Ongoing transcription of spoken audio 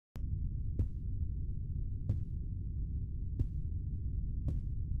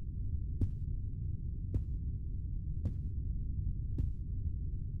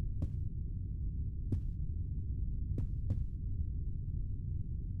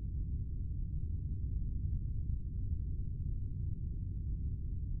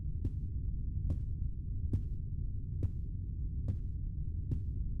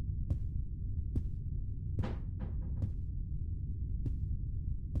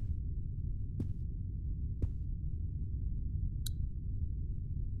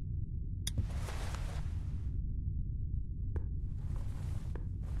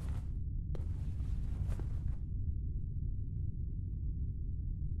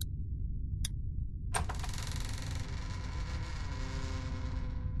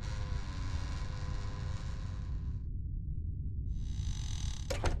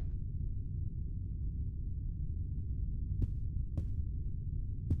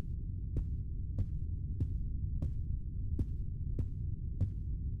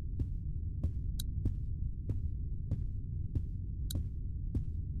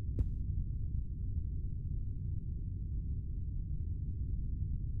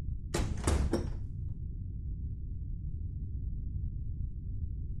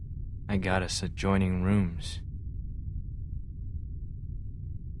I got us adjoining rooms.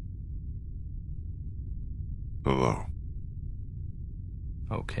 Hello.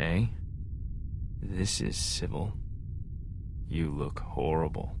 Okay. This is civil. You look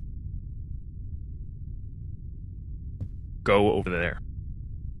horrible. Go over there.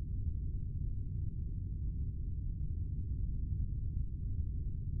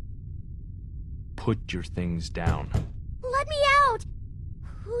 Put your things down. Let me out!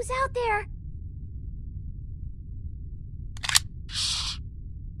 Who's out there?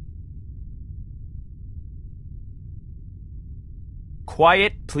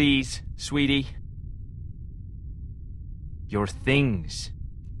 Quiet, please, sweetie. Your things.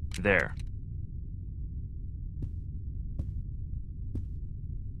 There.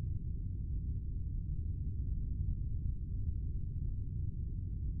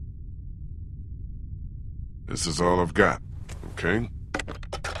 This is all I've got, okay?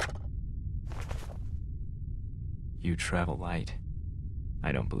 You travel light.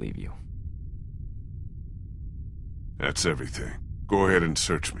 I don't believe you. That's everything. Go ahead and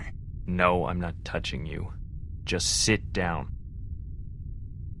search me. No, I'm not touching you. Just sit down.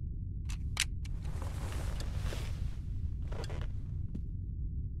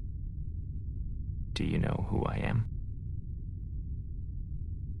 Do you know who I am?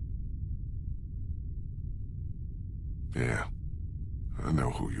 Yeah, I know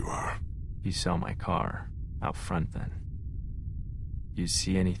who you are. You saw my car out front then. You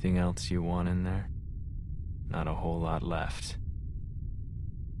see anything else you want in there? Not a whole lot left.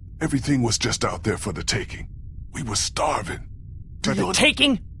 Everything was just out there for the taking. We were starving. For the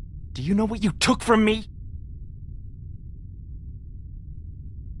taking? Do you know what you took from me?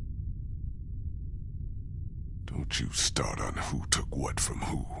 Don't you start on who took what from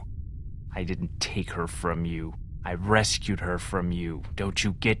who. I didn't take her from you. I rescued her from you. Don't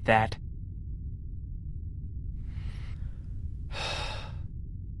you get that?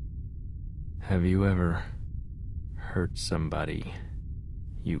 Have you ever hurt somebody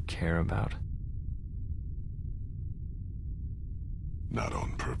you care about? Not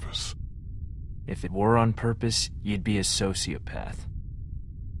on purpose. If it were on purpose, you'd be a sociopath.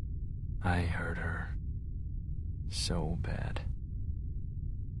 I hurt her so bad.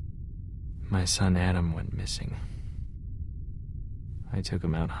 My son Adam went missing. I took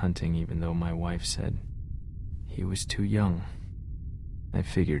him out hunting even though my wife said he was too young. I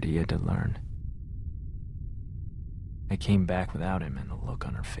figured he had to learn. I came back without him and the look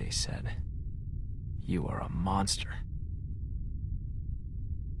on her face said, "You are a monster."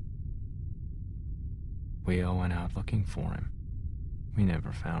 We all went out looking for him. We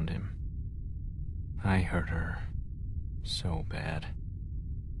never found him. I hurt her so bad.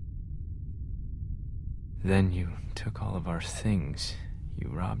 Then you took all of our things. You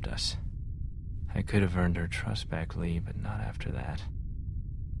robbed us. I could have earned her trust back, Lee, but not after that.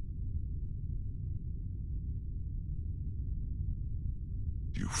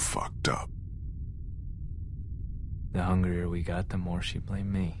 You fucked up. The hungrier we got, the more she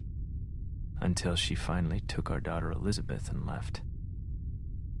blamed me. Until she finally took our daughter Elizabeth and left.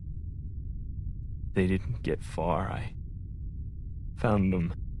 They didn't get far. I found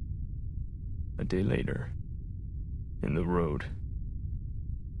them a day later in the road.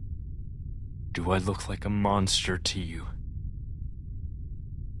 Do I look like a monster to you?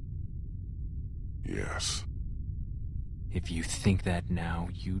 Yes. If you think that now,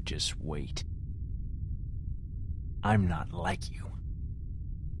 you just wait. I'm not like you.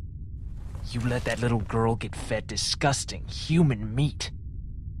 You let that little girl get fed disgusting human meat.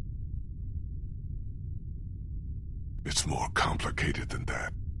 It's more complicated than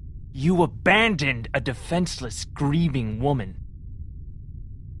that. You abandoned a defenseless, grieving woman.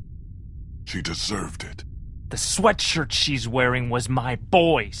 She deserved it. The sweatshirt she's wearing was my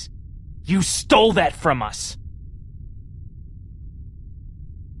boy's. You stole that from us.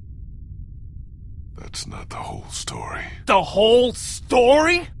 That's not the whole story. The whole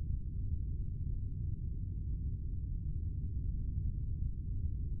story?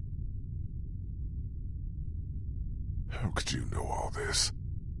 How could you know all this?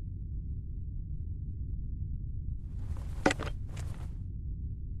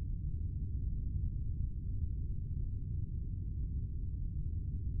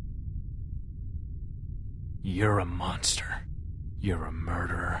 You're a monster. You're a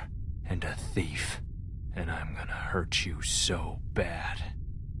murderer and a thief. And I'm gonna hurt you so bad.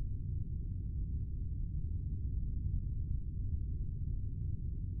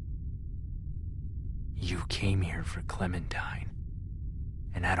 You came here for Clementine.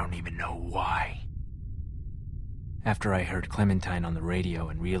 And I don't even know why. After I heard Clementine on the radio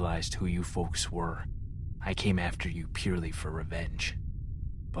and realized who you folks were, I came after you purely for revenge.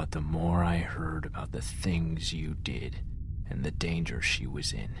 But the more I heard about the things you did and the danger she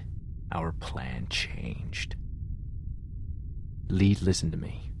was in, our plan changed. Lee, listen to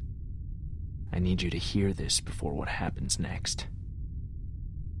me. I need you to hear this before what happens next.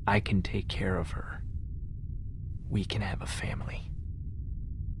 I can take care of her. We can have a family.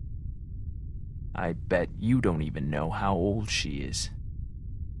 I bet you don't even know how old she is.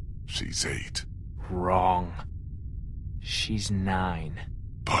 She's 8. Wrong. She's 9.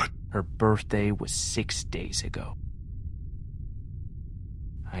 But... Her birthday was 6 days ago.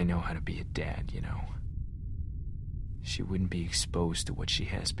 I know how to be a dad, you know. She wouldn't be exposed to what she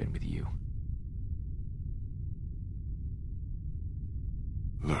has been with you.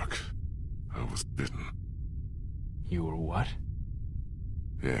 Look, I was bitten. You were what?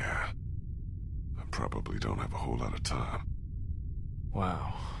 Yeah. I probably don't have a whole lot of time.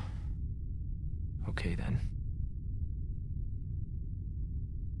 Wow. Okay then.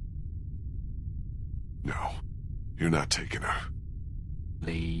 No, you're not taking her.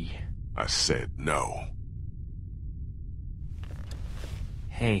 Lee. I said no.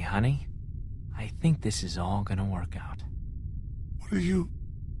 Hey, honey. I think this is all gonna work out. What are you...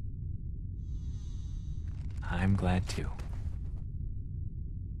 I'm glad too.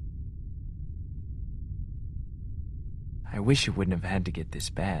 I wish it wouldn't have had to get this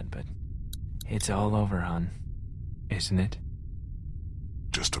bad, but it's all over, hon. Isn't it?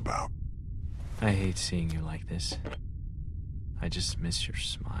 Just about. I hate seeing you like this. I just miss your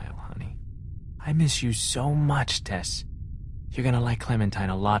smile, honey. I miss you so much, Tess. You're gonna like Clementine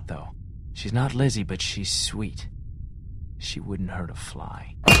a lot, though. She's not Lizzie, but she's sweet. She wouldn't hurt a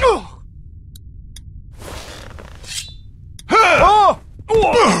fly.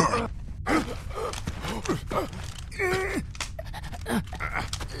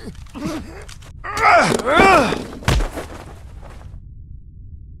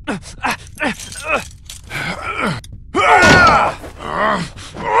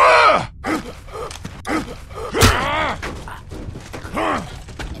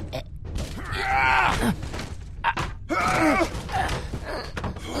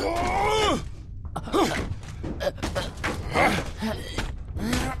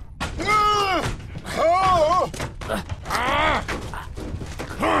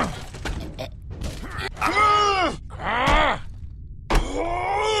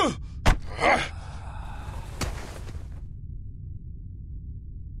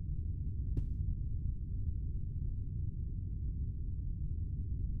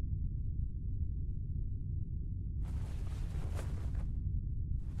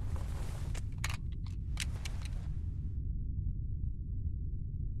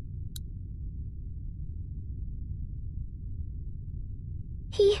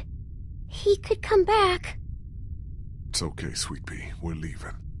 He could come back. It's okay, Sweet Pea. We're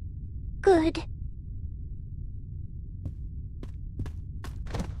leaving. Good.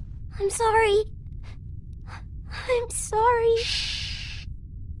 I'm sorry. I'm sorry. Shh.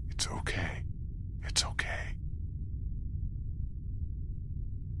 It's okay. It's okay.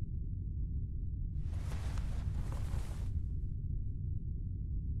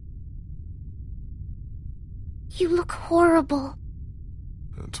 You look horrible.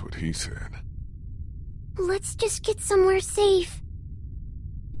 That's what he said. Let's just get somewhere safe.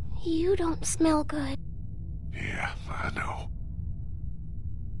 You don't smell good. Yeah, I know.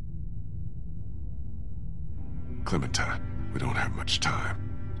 Clementine, we don't have much time.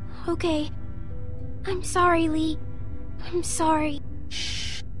 Okay. I'm sorry, Lee. I'm sorry.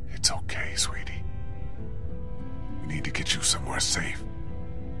 Shh. It's okay, sweetie. We need to get you somewhere safe.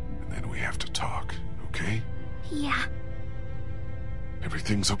 And then we have to talk, okay? Yeah.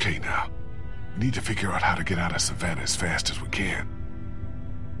 Everything's okay now. We need to figure out how to get out of Savannah as fast as we can.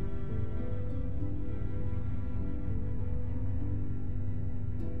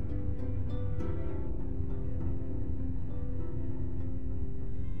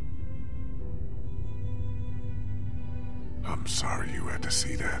 I'm sorry you had to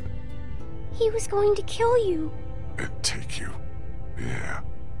see that. He was going to kill you. And take you. Yeah.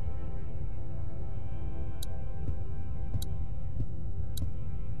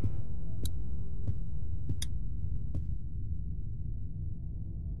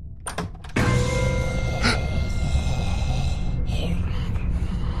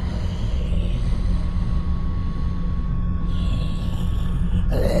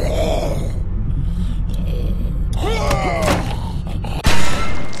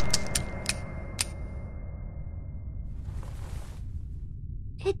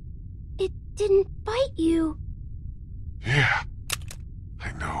 It didn't bite you. Yeah,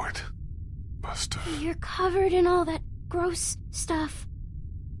 I know it. Must have. You're covered in all that gross stuff.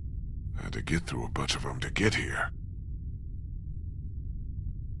 Had to get through a bunch of them to get here.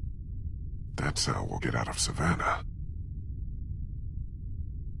 That's how we'll get out of Savannah.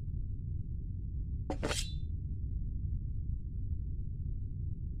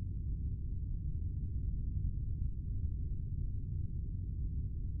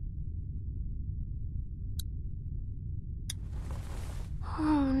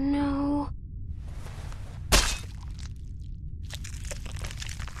 Oh no.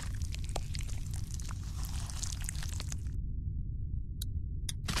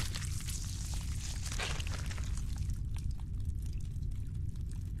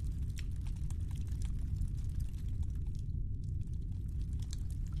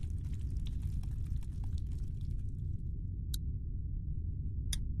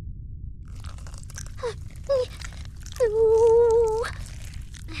 Ooh.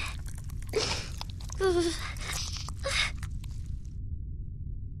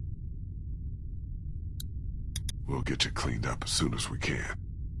 We'll get you cleaned up as soon as we can.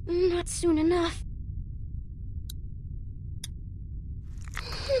 Not soon enough.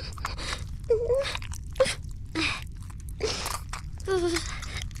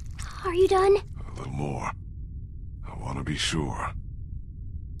 Are you done? A little more. I want to be sure.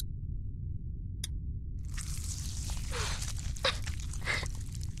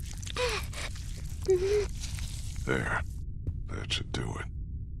 There. That should do it.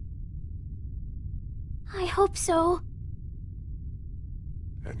 I hope so.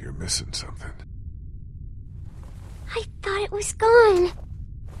 And you're missing something. I thought it was gone.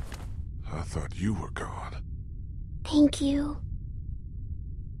 I thought you were gone. Thank you.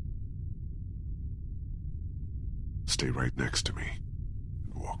 Stay right next to me.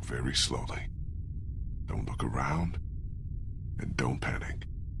 And walk very slowly. Don't look around. And don't panic.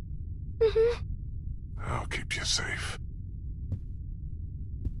 Mm-hmm. I'll keep you safe.